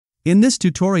In this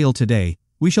tutorial today,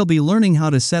 we shall be learning how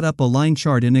to set up a line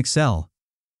chart in Excel.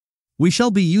 We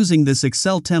shall be using this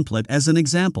Excel template as an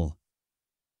example.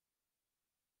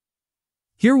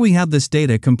 Here we have this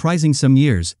data comprising some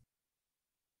years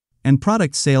and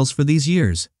product sales for these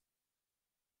years.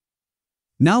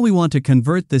 Now we want to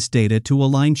convert this data to a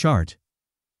line chart.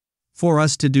 For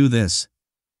us to do this,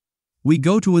 we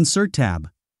go to Insert tab.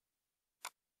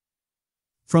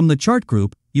 From the chart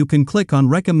group, you can click on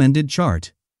Recommended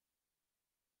Chart.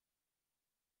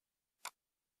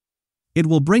 It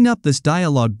will bring up this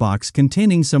dialog box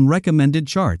containing some recommended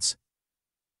charts.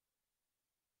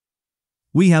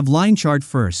 We have line chart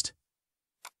first,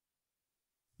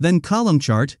 then column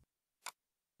chart,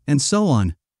 and so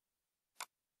on.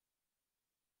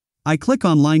 I click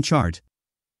on line chart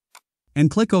and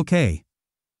click OK.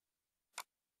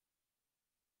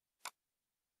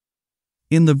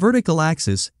 In the vertical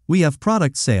axis, we have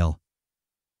product sale.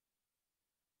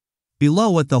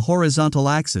 Below at the horizontal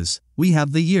axis, we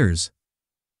have the years.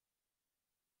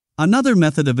 Another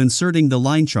method of inserting the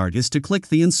line chart is to click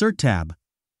the Insert tab.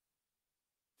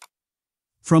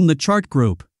 From the chart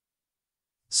group,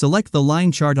 select the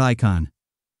line chart icon.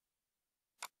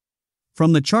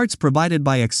 From the charts provided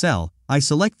by Excel, I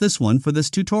select this one for this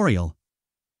tutorial.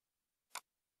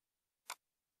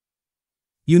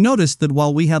 You notice that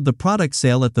while we have the product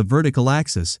sale at the vertical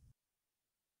axis,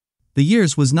 the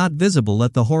years was not visible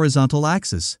at the horizontal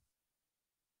axis.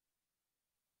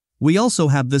 We also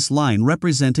have this line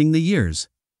representing the years.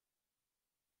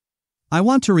 I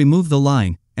want to remove the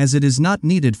line, as it is not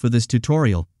needed for this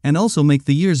tutorial, and also make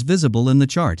the years visible in the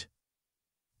chart.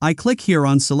 I click here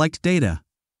on Select Data.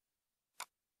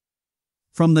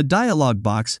 From the dialog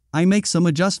box, I make some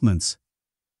adjustments.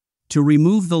 To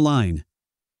remove the line,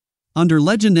 under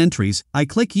Legend Entries, I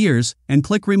click Years and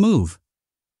click Remove.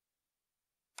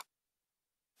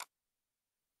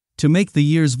 To make the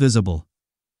years visible,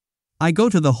 I go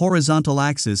to the horizontal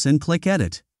axis and click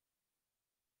Edit.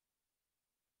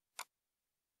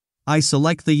 I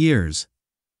select the years.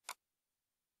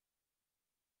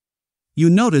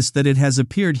 You notice that it has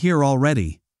appeared here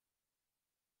already.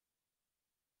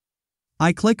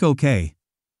 I click OK.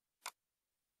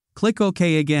 Click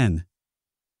OK again.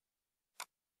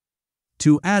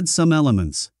 To add some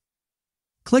elements,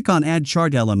 click on Add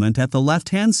Chart Element at the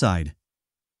left-hand side.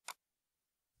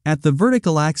 At the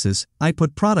vertical axis, I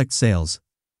put product sales.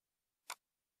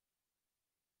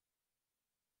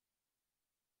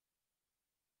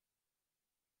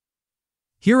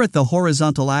 Here at the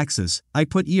horizontal axis, I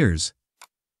put years.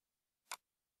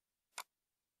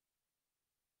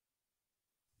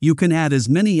 You can add as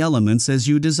many elements as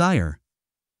you desire,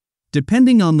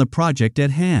 depending on the project at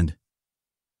hand.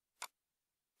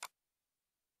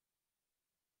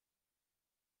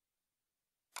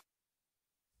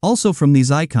 Also, from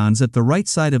these icons at the right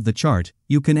side of the chart,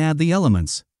 you can add the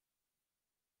elements.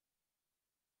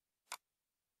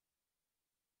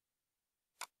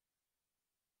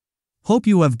 Hope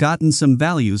you have gotten some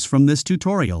values from this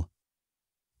tutorial.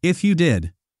 If you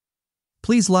did,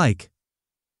 please like,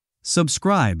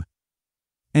 subscribe,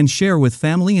 and share with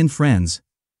family and friends.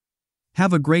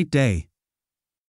 Have a great day.